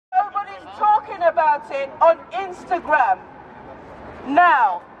talking about it on Instagram.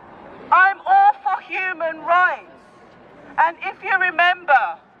 Now, I'm all for human rights. And if you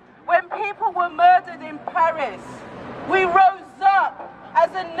remember, when people were murdered in Paris, we rose up as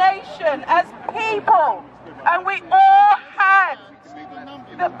a nation, as people, and we all had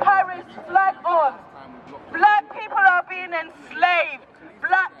the Paris flag on. Black people are being enslaved.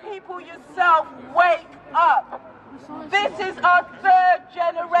 Black people yourself, wake up. This is our third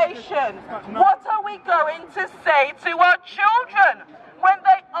generation. What are we going to say to our children when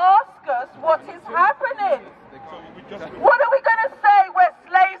they ask us what is happening? What are we going to say? We're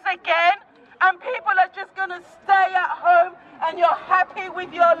slaves again? And people are just going to stay at home and you're happy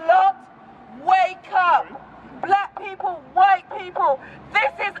with your lot? Wake up. Black people, white people,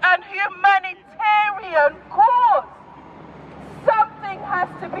 this is a humanitarian cause. Something has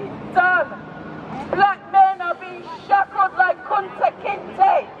to be done. Black men are being shackled like Kunta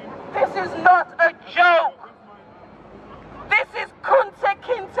Kinte. This is not a joke. This is Kunta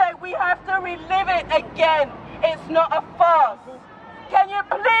Kinte. We have to relive it again. It's not a farce. Can you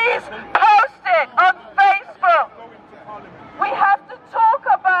please post it on Facebook? We have to talk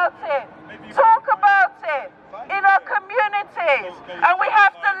about it. Talk about it in our communities. And we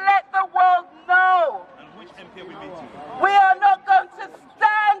have to let the world know. We are not going to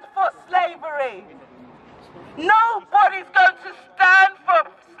stand for slavery. Nobody's going to stand for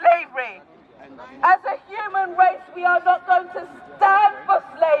slavery. As a human race, we are not going to stand for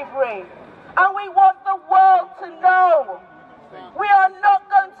slavery. And we want the world to know. We are not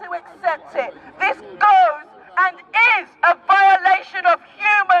going to accept it. This goes and is a violation of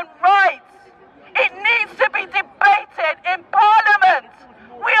human rights. It needs to be debated in Parliament.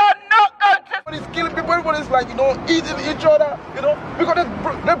 We are not going to... Everybody's killing people, everybody's like, eating each other, because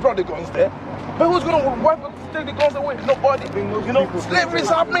they brought the guns there. But who's going to take the guns away? Nobody. Slavery is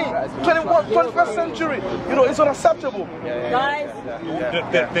happening. 21st century. It's unacceptable. Guys.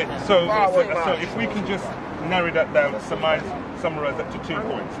 So if we can just narrow that down, summarize that to 2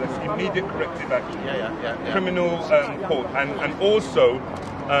 points. That's immediate corrective action, criminal court, and also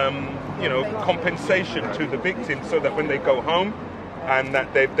compensation to the victims so that when they go home, and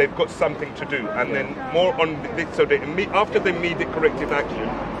that they've got something to do, and then more on so after the immediate corrective action,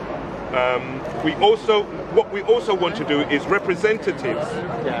 what we also want to do is representatives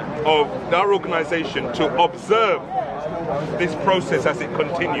of our organisation to observe this process as it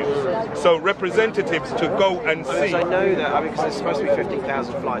continues. So representatives to go and see. Because I know that, because there's supposed to be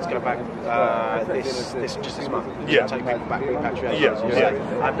 15,000 flights going back this month. Yeah. Take people back, repatriation.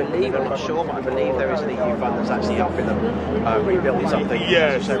 Yeah. I believe, I'm not sure, but I believe there is an EU fund that's actually helping them rebuild these other things.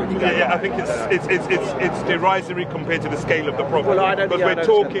 Yes. I think it's derisory compared to the scale of the problem. Well, because we're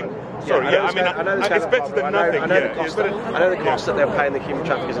talking. Sorry, it's better than nothing. I know the cost that they're paying the human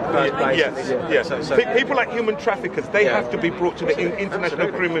traffickers in the first place. Yes. So people like human traffickers, they have to be brought to the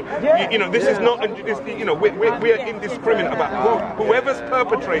international criminal. This is not. We are indiscriminate about whoever's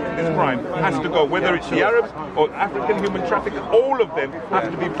perpetrating this crime has to go, whether it's the Arabs or African human traffickers. All of them have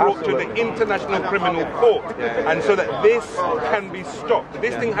to be brought to the International Criminal Court, and so that this can be stopped.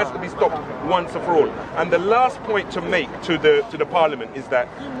 This thing has to be stopped once and for all. And the last point to make to the Parliament is that.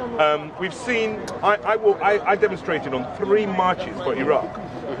 We've seen, I demonstrated on 3 marches for Iraq,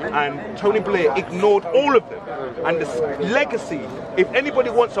 and Tony Blair ignored all of them. And the legacy, if anybody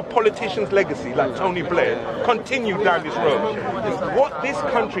wants a politician's legacy like Tony Blair, continue down this road. What this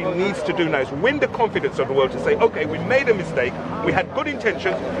country needs to do now is win the confidence of the world to say, okay, we made a mistake, we had good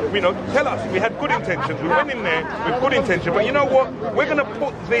intentions, tell us we had good intentions, we went in there with good intentions, but you know what, we're going to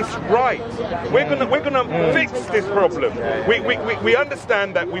put this right. We're going to fix this problem. We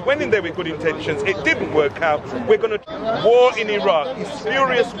understand that we went in there with good intentions, it didn't work out, we're going to... War in Iraq, this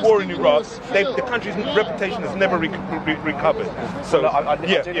furious war in Iraq, the country's reputation has never recovered. So, I've got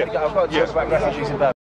to talk about refugees in Birmingham.